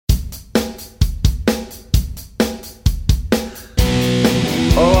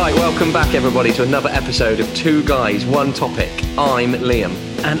Right, welcome back everybody to another episode of Two Guys, One Topic. I'm Liam.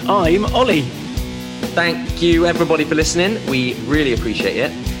 And I'm Ollie. Thank you everybody for listening. We really appreciate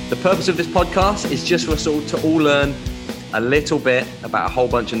it. The purpose of this podcast is just for us all to learn a little bit about a whole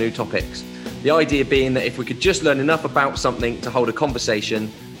bunch of new topics. The idea being that if we could just learn enough about something to hold a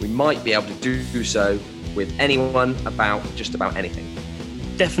conversation, we might be able to do so with anyone about just about anything.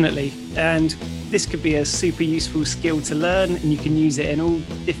 Definitely. And this could be a super useful skill to learn, and you can use it in all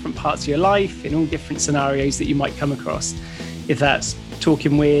different parts of your life, in all different scenarios that you might come across. If that's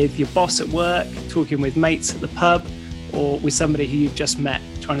talking with your boss at work, talking with mates at the pub, or with somebody who you've just met,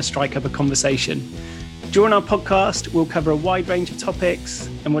 trying to strike up a conversation. During our podcast, we'll cover a wide range of topics,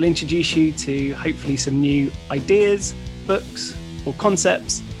 and we'll introduce you to hopefully some new ideas, books, or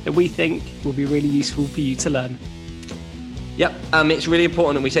concepts that we think will be really useful for you to learn. Yep, it's really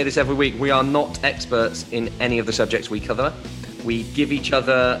important, and we say this every week, we are not experts in any of the subjects we cover. We give each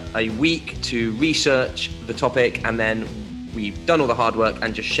other a week to research the topic, and then we've done all the hard work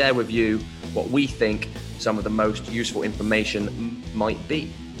and just share with you what we think some of the most useful information might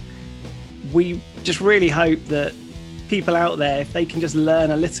be. We just really hope that people out there, if they can just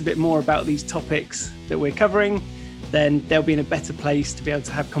learn a little bit more about these topics that we're covering, then they'll be in a better place to be able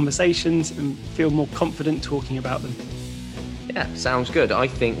to have conversations and feel more confident talking about them. Yeah, sounds good. I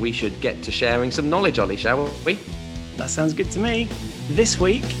think we should get to sharing some knowledge, Ollie, shall we? That sounds good to me. This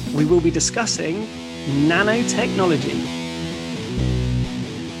week, we will be discussing nanotechnology.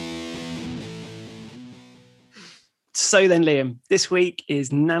 So then, Liam, this week is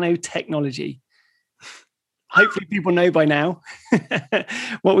nanotechnology. Hopefully people know by now.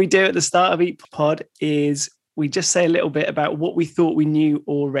 What we do at the start of each pod is we just say a little bit about what we thought we knew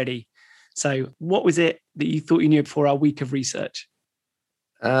already. So what was it that you thought you knew before our week of research?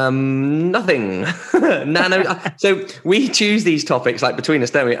 Nothing. So we choose these topics like between us,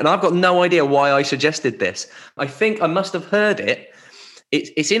 don't we? And I've got no idea why I suggested this. I think I must have heard it.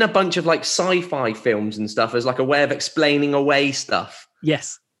 It's in a bunch of like sci-fi films and stuff as like a way of explaining away stuff.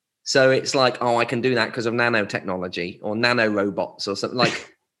 Yes. So it's like, oh, I can do that because of nanotechnology or nanorobots or something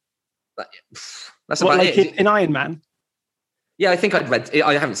like. That's what, about like it. In Iron Man? Yeah, I think I'd read.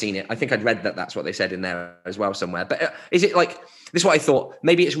 I haven't seen it. I think I'd read that that's what they said in there as well somewhere. But is it like this? Is what I thought.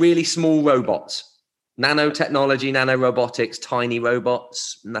 Maybe it's really small robots, nanotechnology, nanorobotics, tiny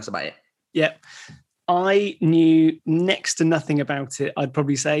robots, and that's about it. Yeah, I knew next to nothing about it. I'd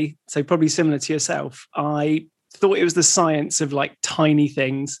probably say so. Probably similar to yourself. I thought it was the science of like tiny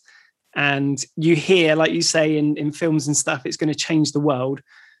things, and you hear, like you say, in films and stuff, it's going to change the world.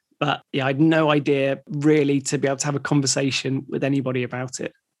 But yeah, I had no idea really to be able to have a conversation with anybody about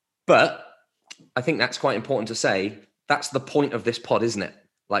it. But I think that's quite important to say. That's the point of this pod, isn't it?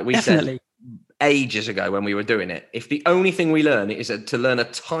 Like we Definitely. said ages ago when we were doing it. If the only thing we learn is to learn a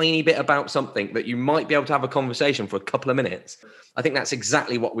tiny bit about something that you might be able to have a conversation for a couple of minutes, I think that's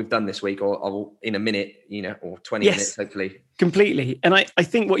exactly what we've done this week or in a minute, or 20 minutes, hopefully. Completely. And I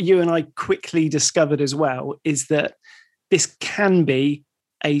think what you and I quickly discovered as well is that this can be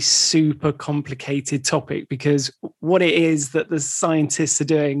a super complicated topic, because what it is that the scientists are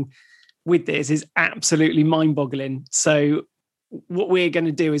doing with this is absolutely mind-boggling. So what we're going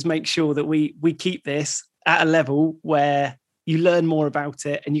to do is make sure that we keep this at a level where you learn more about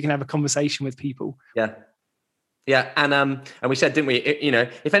it and you can have a conversation with people. Yeah, and we said, didn't we?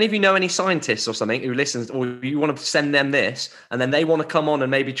 If any of you know any scientists or something who listens, or you want to send them this, and then they want to come on and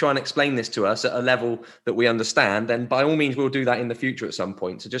maybe try and explain this to us at a level that we understand, then by all means we'll do that in the future at some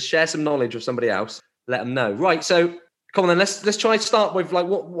point. So just share some knowledge with somebody else, let them know. Right, so come on then, let's try to start with like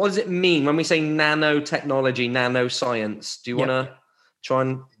what does it mean when we say nanotechnology, nanoscience? Do you want to try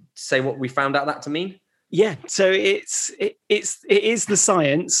and say what we found out that to mean? Yeah, so it is the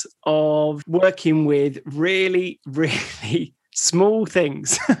science of working with really, really small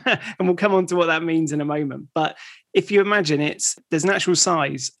things. And we'll come on to what that means in a moment. But if you imagine there's an actual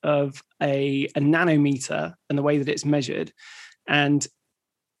size of a nanometer and the way that it's measured. And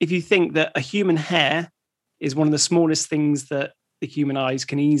if you think that a human hair is one of the smallest things that the human eyes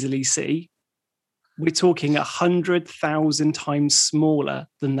can easily see, we're talking 100,000 times smaller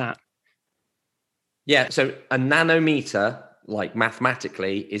than that. Yeah, so a nanometer, like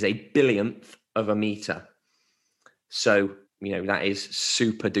mathematically, is a billionth of a meter. So, that is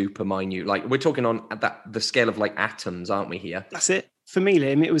super duper minute. Like we're talking on the scale of like atoms, aren't we here? That's it. For me,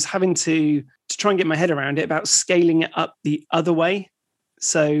 Liam, it was having to try and get my head around it about scaling it up the other way.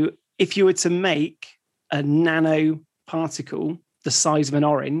 So if you were to make a nano particle the size of an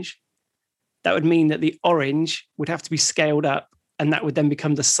orange, that would mean that the orange would have to be scaled up, and that would then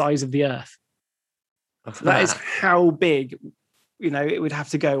become the size of the Earth. So that is how big it would have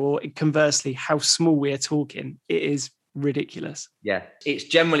to go, or conversely, how small we are talking. It is ridiculous. Yeah. It's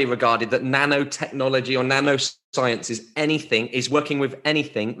generally regarded that nanotechnology or nanoscience is working with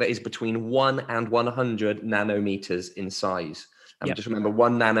anything that is between 1 and 100 nanometers in size. And just remember,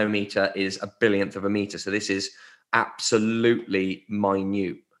 1 nanometer is a billionth of a meter. So this is absolutely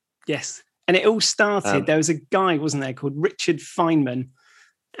minute. Yes. And it all started, there was a guy, wasn't there, called Richard Feynman.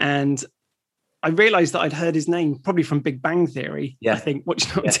 And I realized that I'd heard his name probably from Big Bang Theory, I think,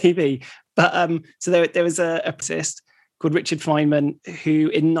 watching on TV. But so there was a physicist called Richard Feynman who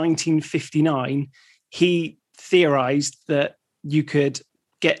in 1959, he theorized that you could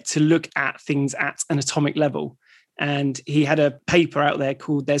get to look at things at an atomic level. And he had a paper out there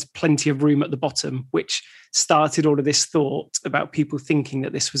called There's Plenty of Room at the Bottom, which started all of this thought about people thinking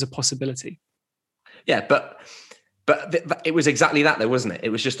that this was a possibility. Yeah, but it was exactly that, though, wasn't it? It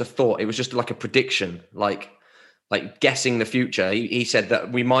was just a thought. It was just like a prediction, like guessing the future. He said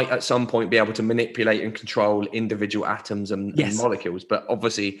that we might at some point be able to manipulate and control individual atoms and molecules, but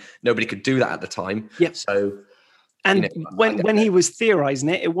obviously nobody could do that at the time. Yep. So, and when he was theorizing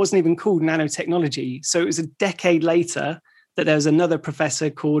it, it wasn't even called nanotechnology. So it was a decade later that there was another professor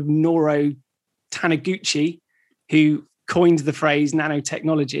called Noro Taniguchi who coined the phrase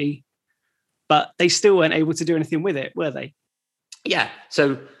nanotechnology, but they still weren't able to do anything with it, were they? Yeah.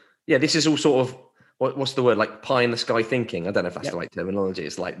 So, this is all sort of, what's the word, like pie in the sky thinking. I don't know if that's the right terminology.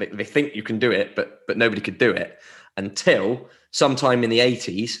 It's like they think you can do it, but nobody could do it until sometime in the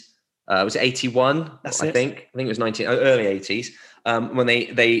 80s. Was it 81? I think it was early 80s, when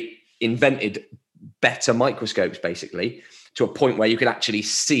they invented better microscopes, basically, to a point where you could actually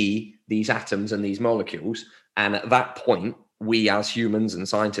see these atoms and these molecules. And at that point, we as humans and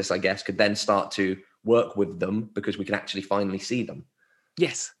scientists, I guess, could then start to work with them because we can actually finally see them.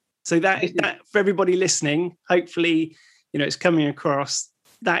 Yes. So that for everybody listening, hopefully, it's coming across.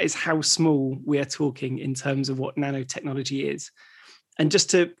 That is how small we are talking in terms of what nanotechnology is. And just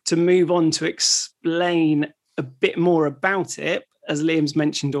to move on to explain a bit more about it, as Liam's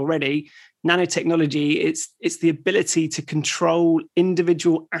mentioned already, nanotechnology, it's the ability to control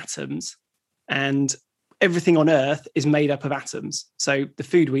individual atoms, and everything on Earth is made up of atoms. So the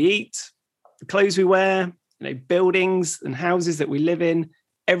food we eat, the clothes we wear, buildings and houses that we live in,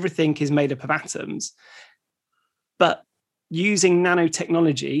 everything is made up of atoms. But using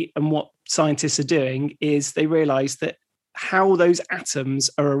nanotechnology, and what scientists are doing is they realize that how those atoms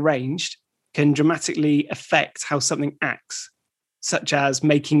are arranged can dramatically affect how something acts, such as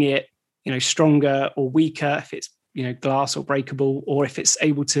making it, stronger or weaker if it's, glass or breakable, or if it's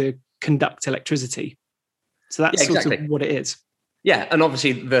able to conduct electricity. So that's sort of what it is. Yeah. And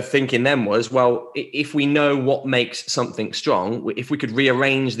obviously the thinking then was, well, if we know what makes something strong, if we could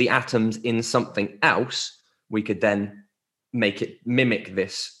rearrange the atoms in something else, we could then make it mimic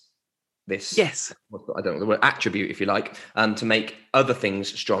this yes, I don't know the word, attribute, if you like, to make other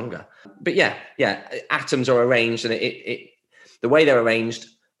things stronger. But atoms are arranged, and it the way they're arranged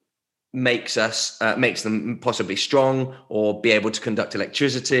makes them possibly strong, or be able to conduct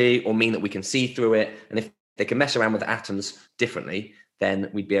electricity, or mean that we can see through it. And if they can mess around with the atoms differently, then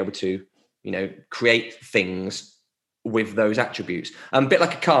we'd be able to, create things with those attributes. A bit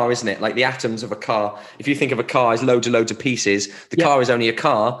like a car, isn't it? Like the atoms of a car. If you think of a car as loads of pieces, the car is only a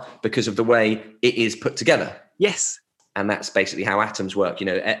car because of the way it is put together. Yes. And that's basically how atoms work.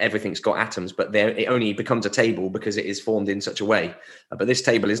 Everything's got atoms, but it only becomes a table because it is formed in such a way. But this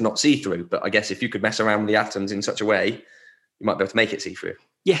table is not see-through. But I guess if you could mess around with the atoms in such a way, you might be able to make it see-through.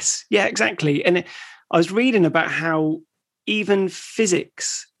 Yes. Yeah, exactly. And I was reading about how even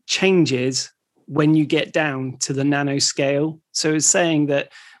physics changes when you get down to the nanoscale. So it's saying that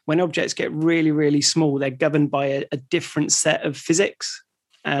when objects get really, really small, they're governed by a different set of physics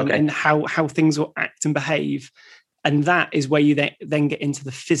and how things will act and behave. And that is where you then get into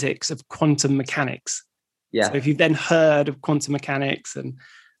the physics of quantum mechanics. Yeah. So if you've then heard of quantum mechanics,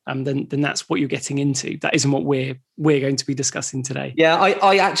 and then that's what you're getting into. That isn't what we're going to be discussing today. Yeah,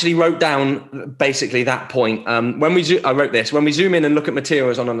 I actually wrote down basically that point. I wrote this: when we zoom in and look at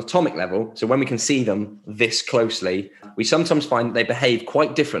materials on an atomic level, so when we can see them this closely, we sometimes find they behave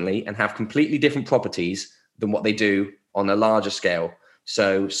quite differently and have completely different properties than what they do on a larger scale.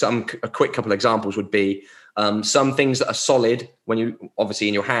 So a quick couple of examples would be some things that are solid when you, obviously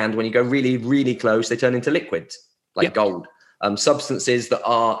in your hand, when you go really, really close, they turn into liquids like gold. Substances that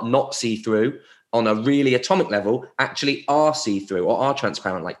are not see-through on a really atomic level actually are see-through or are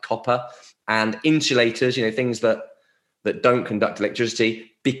transparent, like copper. And insulators, things that don't conduct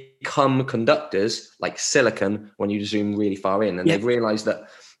electricity, become conductors, like silicon, when you zoom really far in. And they've realized that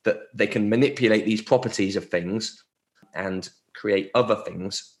they can manipulate these properties of things and create other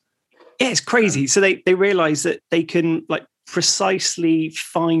things. Yeah, it's crazy. So they realize that they can like precisely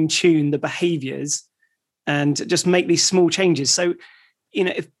fine tune the behaviors and just make these small changes. So,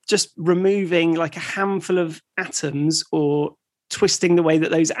 if just removing like a handful of atoms or twisting the way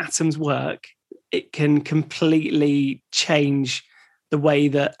that those atoms work, it can completely change the way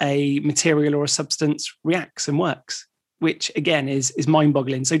that a material or a substance reacts and works, which again is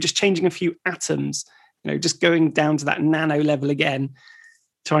mind-boggling. So just changing a few atoms, just going down to that nano level again,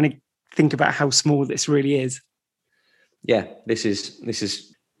 trying to think about how small this really is. Yeah, this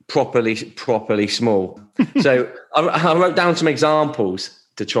is properly small. So I wrote down some examples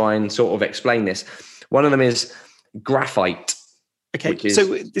to try and sort of explain this. One of them is graphite. Okay,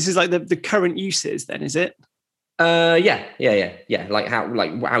 so this is like the current uses then, is it? Yeah. Like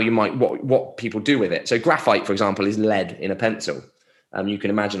how you might, what people do with it. So graphite, for example, is lead in a pencil. You can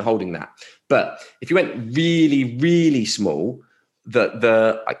imagine holding that. But if you went really, really small,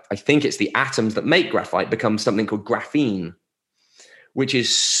 I think it's the atoms that make graphite become something called graphene, which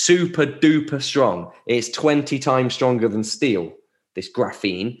is super duper strong. It's 20 times stronger than steel, this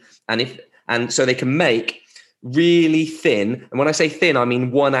graphene. And so they can make really thin, and when I say thin, I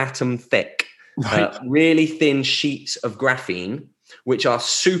mean 1 atom thick, right. Really thin sheets of graphene, which are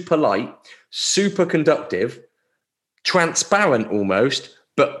super light, super conductive, transparent almost,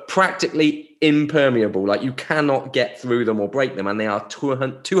 but practically impermeable. Like you cannot get through them or break them, and they are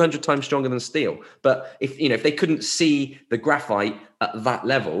 200 times stronger than steel. But if they couldn't see the graphite at that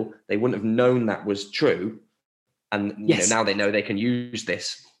level, they wouldn't have known that was true. And now they know they can use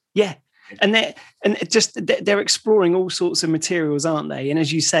this. Yeah. And they're exploring all sorts of materials, aren't they? And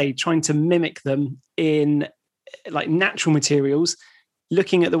as you say, trying to mimic them in like natural materials,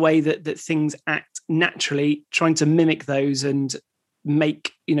 looking at the way that things act naturally, trying to mimic those and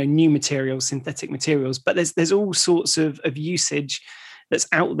make new materials, synthetic materials. But there's all sorts of usage that's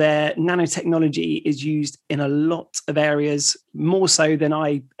out there. Nanotechnology is used in a lot of areas, more so than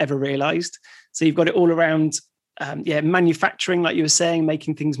I ever realized. So you've got it all around. Manufacturing, like you were saying,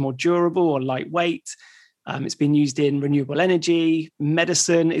 making things more durable or lightweight. It's been used in renewable energy.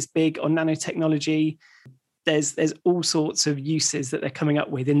 Medicine is big on nanotechnology. There's all sorts of uses that they're coming up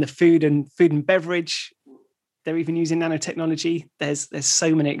with in the food and beverage. They're even using nanotechnology. There's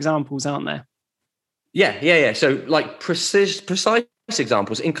so many examples, aren't there? Yeah. So like precise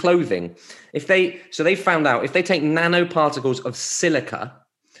examples in clothing. They found out if they take nanoparticles of silica,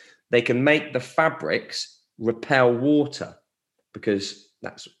 they can make the fabrics repel water, because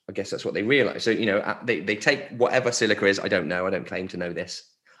I guess that's what they realize. So they take whatever silica is. I don't know. I don't claim to know this.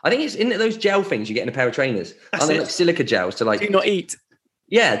 I think it's in those gel things you get in a pair of trainers. Aren't they like silica gels to like? Do not eat.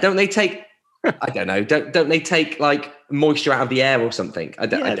 Yeah, don't they take? I don't know. Don't they take like moisture out of the air or something? I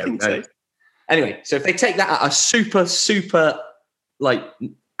don't know. So. Anyway, so if they take that at a super like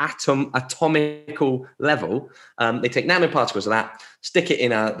atomical level, they take nanoparticles of that, stick it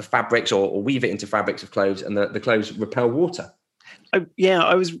in the fabrics or weave it into fabrics of clothes, and the clothes repel water.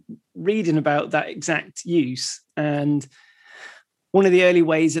 I was reading about that exact use, and one of the early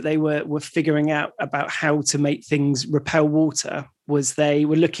ways that they were figuring out about how to make things repel water was they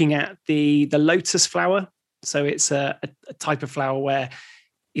were looking at the lotus flower. So it's a type of flower where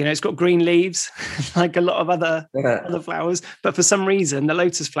it's got green leaves, like a lot of other flowers. But for some reason, the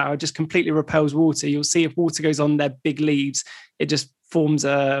lotus flower just completely repels water. You'll see if water goes on their big leaves, it just forms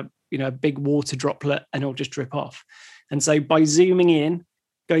a big water droplet and it'll just drip off. And so by zooming in,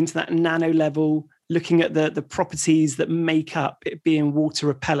 going to that nano level, looking at the properties that make up it being water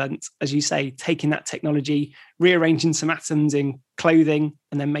repellent, as you say, taking that technology, rearranging some atoms in clothing,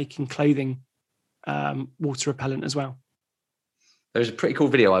 and then making clothing water repellent as well. There's a pretty cool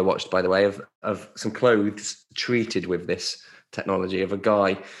video I watched, by the way, of some clothes treated with this technology of a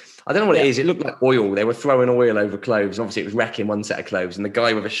guy. I don't know what it is. It looked like oil. They were throwing oil over clothes. Obviously, it was wrecking one set of clothes. And the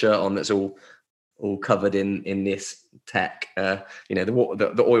guy with a shirt on that's all covered in this tech, the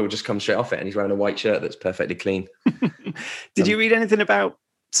oil just comes straight off it. And he's wearing a white shirt that's perfectly clean. Did you read anything about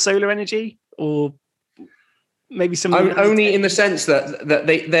solar energy or maybe some? Only in the sense that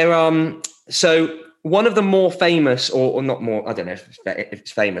they're so. One of the more famous, or not more, I don't know if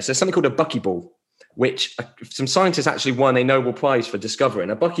it's famous, there's something called a buckyball, which some scientists actually won a Nobel Prize for discovering.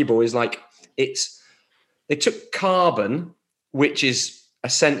 A buckyball is like, they took carbon, which is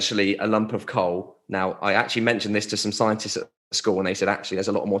essentially a lump of coal. Now, I actually mentioned this to some scientists at school, and they said, actually, there's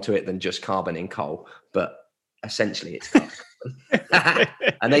a lot more to it than just carbon in coal, but essentially it's carbon.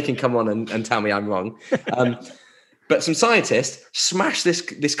 And they can come on and tell me I'm wrong. But some scientists smashed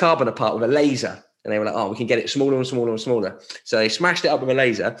this carbon apart with a laser. And they were like, oh, we can get it smaller and smaller and smaller. So they smashed it up with a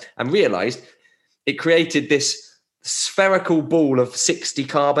laser and realized it created this spherical ball of 60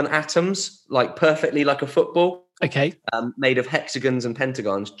 carbon atoms, like perfectly like a football. Okay. Made of hexagons and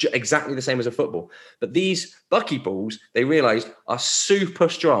pentagons, exactly the same as a football. But these buckyballs, they realized, are super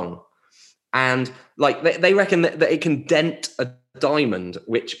strong. And like they reckon that it can dent a diamond,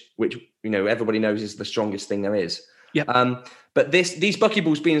 which everybody knows is the strongest thing there is. Yep. But these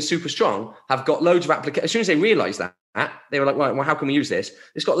buckyballs being super strong have got loads of applications. As soon as they realized that, they were like, right, well, how can we use this?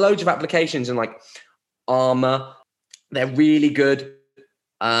 It's got loads of applications in like armor. They're really good.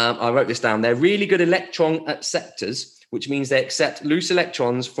 I wrote this down. They're really good electron acceptors, which means they accept loose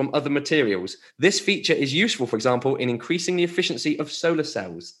electrons from other materials. This feature is useful, for example, in increasing the efficiency of solar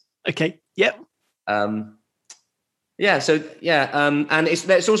cells. Okay. Yep. And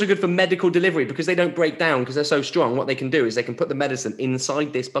it's also good for medical delivery because they don't break down because they're so strong. What they can do is they can put the medicine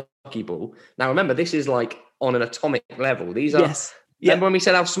inside this buckyball. Now, remember, this is like on an atomic level. These are. Yes. Remember when we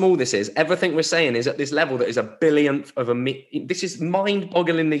said how small this is? Everything we're saying is at this level that is a billionth of this is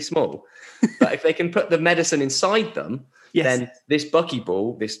mind-bogglingly small. But if they can put the medicine inside them, then this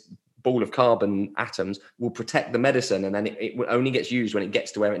buckyball, this ball of carbon atoms, will protect the medicine, and then it only gets used when it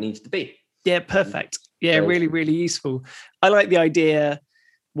gets to where it needs to be. Yeah, perfect. Yeah, really, really useful. I like the idea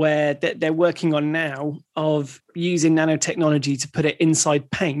where they're working on now of using nanotechnology to put it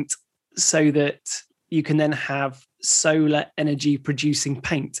inside paint so that you can then have solar energy producing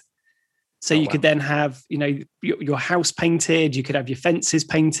paint. So you could then have, your house painted, you could have your fences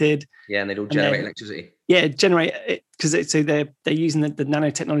painted. Yeah, and they'd all generate electricity. Yeah, generate it because they're using the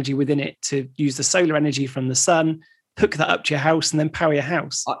nanotechnology within it to use the solar energy from the sun, hook that up to your house, and then power your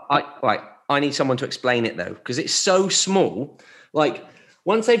house. I need someone to explain it though, because it's so small. Like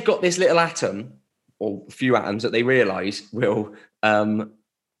once they've got this little atom or a few atoms that they realize will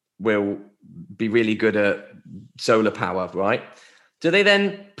be really good at solar power, right? Do they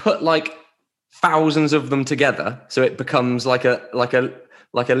then put like thousands of them together so it becomes like a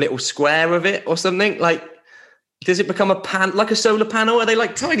little square of it or something? Like, does it become like a solar panel? Are they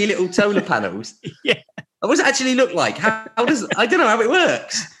like tiny little solar panels? Yeah. What does it actually look like? How does I don't know how it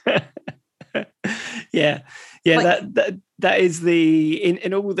works. Yeah. That is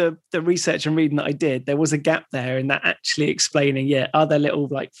in all the research and reading that I did, there was a gap there in that actually explaining, are there little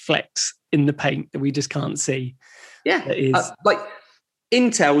like flecks in the paint that we just can't see? Yeah. Like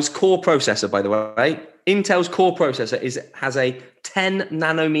Intel's core processor, by the way, Intel's core processor has a 10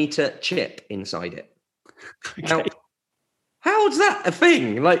 nanometer chip inside it. Okay. Now, how's that a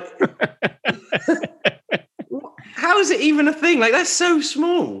thing? Like, how is it even a thing? Like, that's so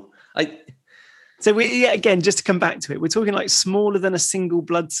small. So again, just to come back to it, we're talking like smaller than a single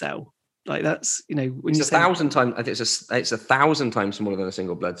blood cell. Like that's, when it's you say 1,000 times, I think it's 1,000 times smaller than a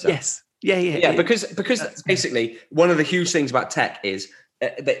single blood cell. Yes. Yeah. Because basically one of the huge things about tech is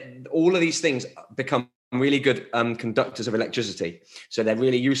that all of these things become really good conductors of electricity. So they're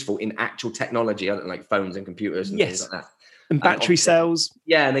really useful in actual technology, like phones and computers and things like that. And battery cells.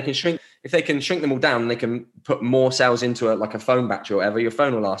 Yeah, and they can shrink. If they can shrink them all down, they can put more cells into a phone battery or whatever. Your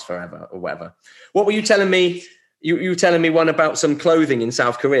phone will last forever or whatever. What were you telling me? You were telling me one about some clothing in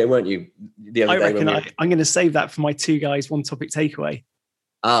South Korea, weren't you? The other day. I reckon I'm going to save that for my 2 guys, 1 topic takeaway.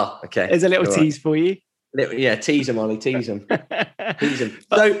 Oh, okay. There's a little tease for you. Yeah, tease them, Ollie. Tease them. Tease them.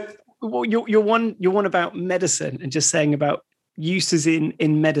 So you're one about medicine and just saying about uses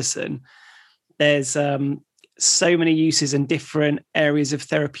in medicine. There's so many uses in different areas of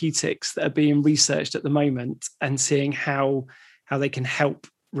therapeutics that are being researched at the moment and seeing how they can help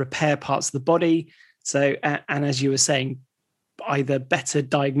repair parts of the body. So, and as you were saying, either better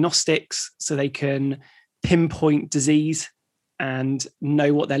diagnostics so they can pinpoint disease and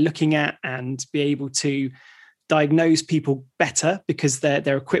know what they're looking at and be able to diagnose people better because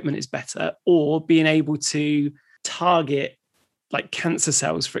their equipment is better, or being able to target like cancer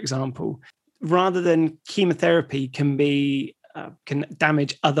cells, for example, rather than chemotherapy can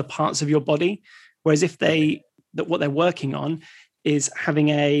damage other parts of your body. Whereas what they're working on is having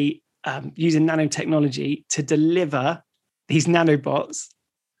using nanotechnology to deliver these nanobots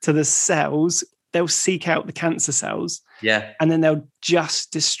to the cells. They'll seek out the cancer cells, and then they'll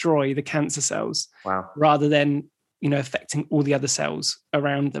just destroy the cancer cells. Wow! Rather than affecting all the other cells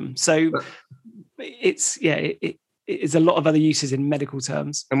around them. So it's a lot of other uses in medical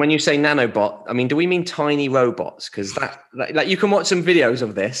terms. And when you say nanobot, I mean, do we mean tiny robots? Because that like you can watch some videos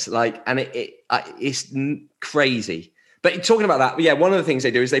of this, and it's crazy. But talking about that, one of the things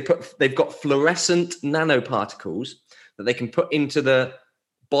they do is they've got fluorescent nanoparticles that they can put into the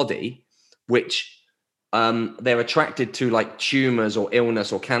body, which they're attracted to like tumors or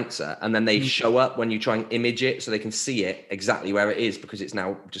illness or cancer, and then they show up when you try and image it, so they can see it exactly where it is because it's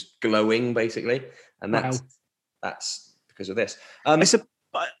now just glowing basically, and that's that's because of this.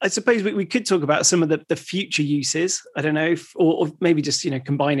 I suppose we could talk about some of the future uses. I don't know, or maybe just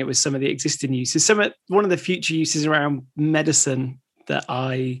combine it with some of the existing uses. One of the future uses around medicine that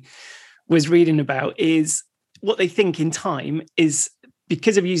I was reading about is what they think in time is,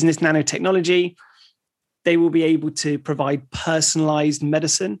 because of using this nanotechnology, they will be able to provide personalized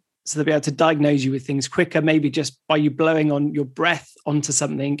medicine. So they'll be able to diagnose you with things quicker, maybe just by you blowing on your breath onto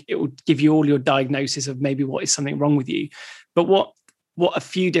something, it will give you all your diagnosis of maybe what is something wrong with you. But what a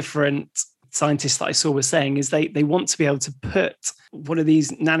few different scientists that I saw were saying is they want to be able to put one of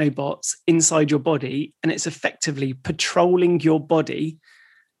these nanobots inside your body, and it's effectively patrolling your body,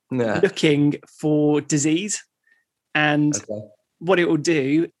 looking for disease. And what it will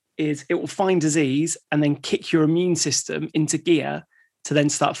do is it will find disease and then kick your immune system into gear to then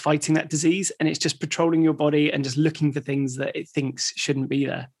start fighting that disease. And it's just patrolling your body and just looking for things that it thinks shouldn't be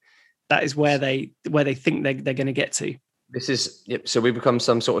there. That is where they think they're going to get to. This is, so we become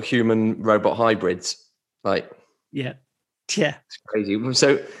some sort of human robot hybrids. Yeah. It's crazy.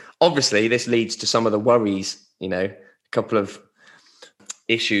 So obviously this leads to some of the worries, a couple of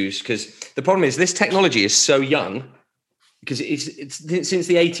issues, because the problem is this technology is so young, because it's since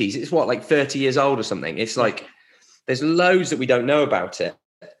the 80s. It's like 30 years old or something. It's like there's loads that we don't know about it.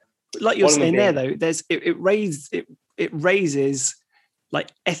 Like you're saying there, though, it raises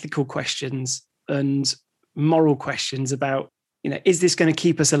like ethical questions and moral questions about, is this going to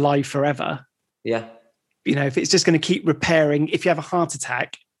keep us alive forever? Yeah. If it's just going to keep repairing, if you have a heart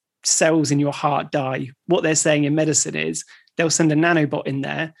attack, cells in your heart die. What they're saying in medicine is they'll send a nanobot in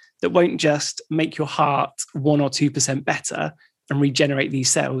there that won't just make your heart 1 or 2% better and regenerate these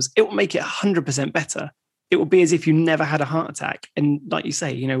cells. It will make it 100% better. It will be as if you never had a heart attack. And like you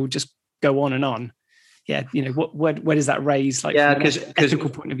say, we'll just go on and on. Yeah. Where does that raise? Like, from an ethical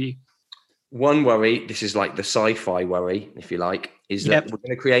point of view? One worry, this is like the sci-fi worry, if you like, is that we're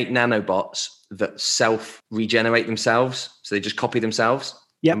going to create nanobots that self-regenerate themselves. So they just copy themselves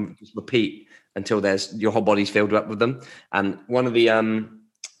and just repeat until your whole body's filled up with them. And one of the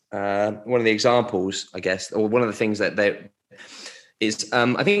examples, I guess, or one of the things that is,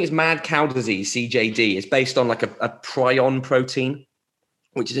 I think it's mad cow disease, CJD. It's based on like a prion protein,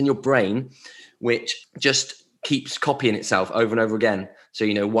 which is in your brain, which just keeps copying itself over and over again. So,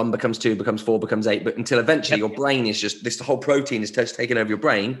 1 becomes 2, becomes 4, becomes 8, but until eventually your brain is just the whole protein is just taking over your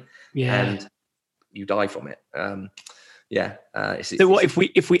brain and you die from it. So what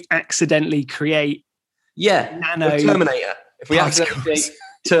if we accidentally create nano Terminator? If we accidentally create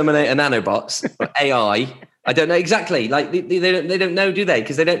Terminator nanobots or AI, I don't know exactly. Like they don't know, do they?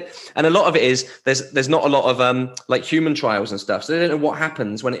 Because they don't. And a lot of it is there's not a lot of like human trials and stuff. So they don't know what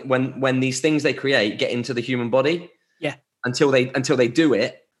happens when these things they create get into the human body. Yeah. Until they do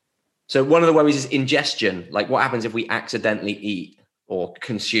it. So one of the worries is ingestion. Like what happens if we accidentally eat or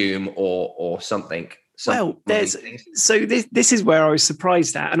consume or something? Well, this is where I was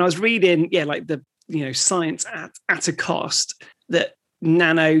surprised at, and I was reading, like the science at a cost, that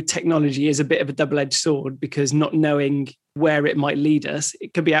nanotechnology is a bit of a double-edged sword, because not knowing where it might lead us,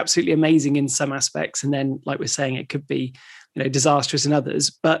 it could be absolutely amazing in some aspects, and then, like we're saying, it could be disastrous in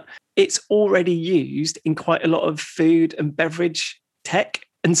others. But it's already used in quite a lot of food and beverage tech,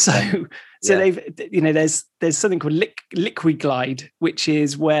 and so they've there's something called liquid glide, which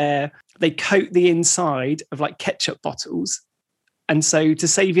is where they coat the inside of like ketchup bottles. And so to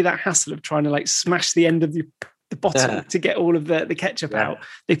save you that hassle of trying to like smash the end of the bottle to get all of the ketchup out,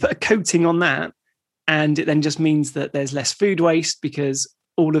 they put a coating on that. And it then just means that there's less food waste, because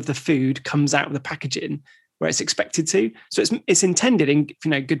all of the food comes out of the packaging where it's expected to. So it's intended in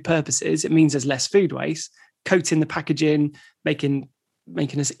good purposes. It means there's less food waste, coating the packaging, making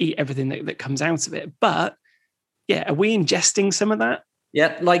us eat everything that comes out of it. But are we ingesting some of that?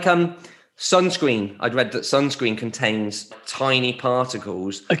 Yeah, like sunscreen. I'd read that sunscreen contains tiny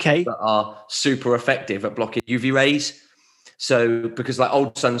particles that are super effective at blocking UV rays. So because like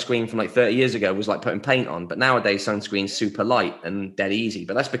old sunscreen from like 30 years ago was like putting paint on, but nowadays sunscreen's super light and dead easy.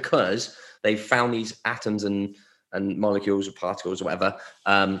 But that's because they've found these atoms and molecules or particles or whatever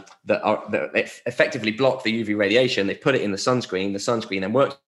that effectively block the UV radiation. They put it in the sunscreen then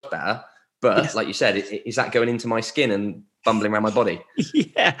works better. But like you said, is that going into my skin and bumbling around my body?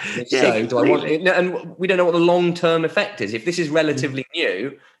 So do I want it? And we don't know what the long-term effect is. If this is relatively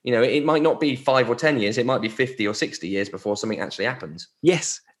new, it might not be 5 or 10 years. It might be 50 or 60 years before something actually happens.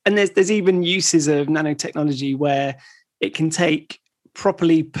 Yes. And there's even uses of nanotechnology where it can take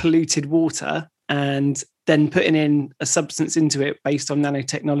properly polluted water and then putting in a substance into it based on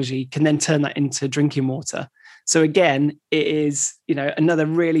nanotechnology can then turn that into drinking water. So again, it is, another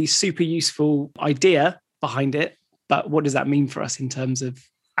really super useful idea behind it, but what does that mean for us in terms of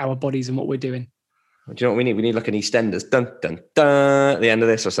our bodies and what we're doing? Do you know what we need? We need like an EastEnders dun dun dun at the end of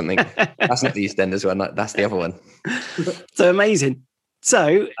this or something. That's not the EastEnders one. That's the other one. So amazing.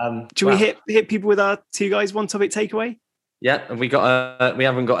 So, should we hit people with our 2 guys, 1 topic takeaway? Yeah, and we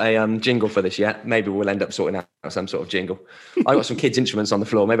haven't got a jingle for this yet. Maybe we'll end up sorting out some sort of jingle. I got some kids' instruments on the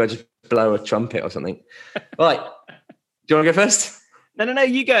floor. Maybe I'll just blow a trumpet or something. Right. Do you want to go first? No.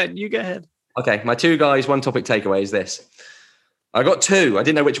 You go. You go ahead. Okay. My 2 guys, 1 topic takeaway is this. I got 2. I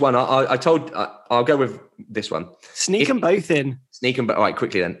didn't know which one. I'll go with this one. Sneak them both in. All right,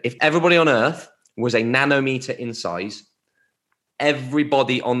 quickly then. If everybody on Earth was a nanometer in size,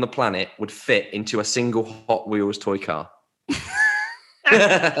 everybody on the planet would fit into a single Hot Wheels toy car.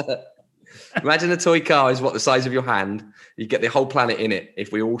 Imagine a toy car is what the size of your hand. You get the whole planet in it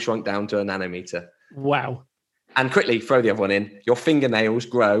if we all shrunk down to a nanometer. Wow. And quickly throw the other one in. Your fingernails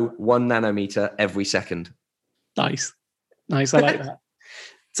grow 1 nanometer every second. Nice. I like that.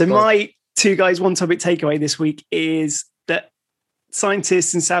 So my 2 guys, 1 topic takeaway this week is that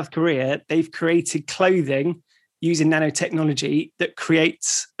scientists in South Korea, they've created clothing using nanotechnology that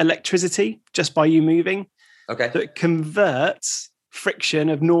creates electricity just by you moving. Okay. So it converts friction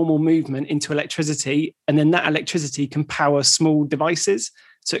of normal movement into electricity, and then that electricity can power small devices.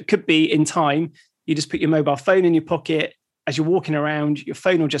 So it could be in time, you just put your mobile phone in your pocket. As you're walking around, your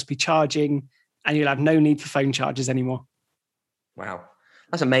phone will just be charging and you'll have no need for phone chargers anymore. Wow.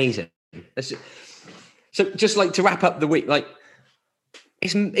 That's amazing. So just like to wrap up the week, like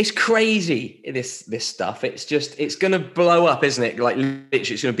it's crazy, this stuff. It's going to blow up, isn't it? Like literally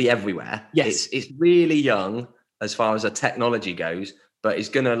it's going to be everywhere. Yes. It's really young as far as the technology goes, but it's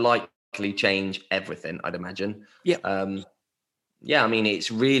going to likely change everything, I'd imagine. Yeah. I mean,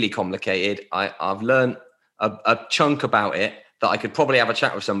 it's really complicated. I've learned a chunk about it that I could probably have a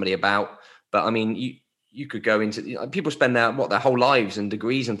chat with somebody about, but I mean, you could go into, people spend their whole lives and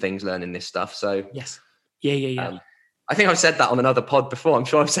degrees and things learning this stuff. So yes. Yeah. I think I've said that on another pod before. I'm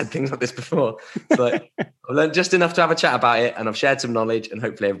sure I've said things like this before. But I've learned just enough to have a chat about it, and I've shared some knowledge, and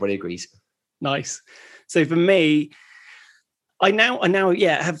hopefully everybody agrees. Nice. So for me, I now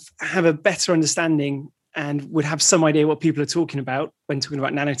have a better understanding and would have some idea what people are talking about when talking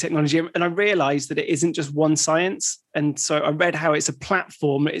about nanotechnology. And I realized that it isn't just one science. And so I read how it's a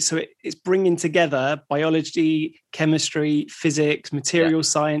platform. It's bringing together biology, chemistry, physics, material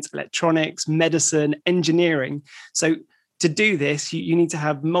science, electronics, medicine, engineering. So to do this, you need to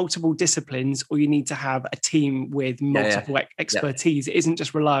have multiple disciplines, or you need to have a team with multiple expertise. It isn't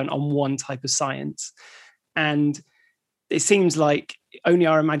just reliant on one type of science. And it seems like only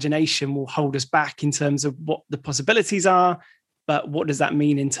our imagination will hold us back in terms of what the possibilities are, but what does that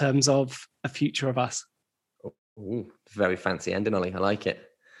mean in terms of a future of us? Ooh, very fancy ending, Ollie. I like it.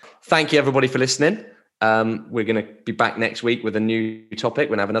 Thank you, everybody, for listening. We're going to be back next week with a new topic.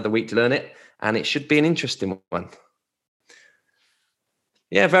 We're going to have another week to learn it, and it should be an interesting one.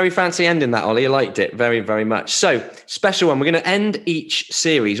 Yeah, very fancy ending that, Ollie. I liked it very, very much. So, special one. We're going to end each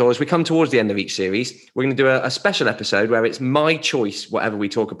series, or as we come towards the end of each series, we're going to do a special episode where it's my choice, whatever we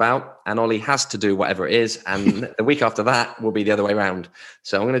talk about, and Ollie has to do whatever it is. And the week after that will be the other way around.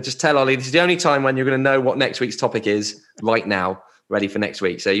 So I'm going to just tell Ollie, this is the only time when you're going to know what next week's topic is right now, ready for next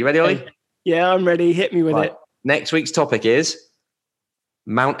week. So you ready, Ollie? Yeah, I'm ready. Hit me with it. Next week's topic is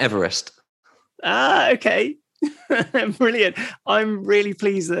Mount Everest. Okay. Brilliant. I'm really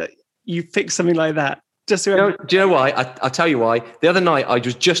pleased that you picked something like that. Just so do you know why? I'll tell you why. The other night, I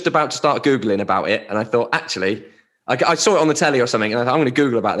was just about to start Googling about it. And I thought, actually, I saw it on the telly or something. And I thought, I'm going to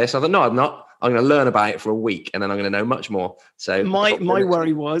Google about this. I thought, no, I'm not. I'm going to learn about it for a week. And then I'm going to know much more. So my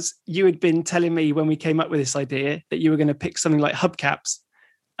worry was you had been telling me when we came up with this idea that you were going to pick something like hubcaps.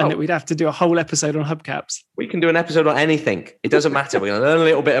 And that we'd have to do a whole episode on hubcaps. We can do an episode on anything. It doesn't matter. We're going to learn a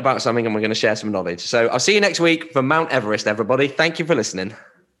little bit about something and we're going to share some knowledge. So I'll see you next week for Mount Everest, everybody. Thank you for listening.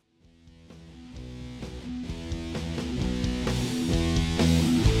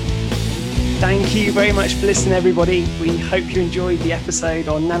 Thank you very much for listening, everybody. We hope you enjoyed the episode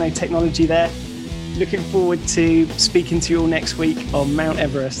on nanotechnology there. Looking forward to speaking to you all next week on Mount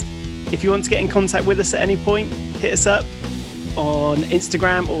Everest. If you want to get in contact with us at any point, hit us up on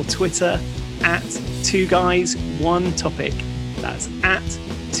Instagram or Twitter at 2guys1topic. That's at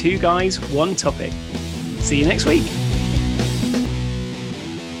 2guys1topic. See you next week.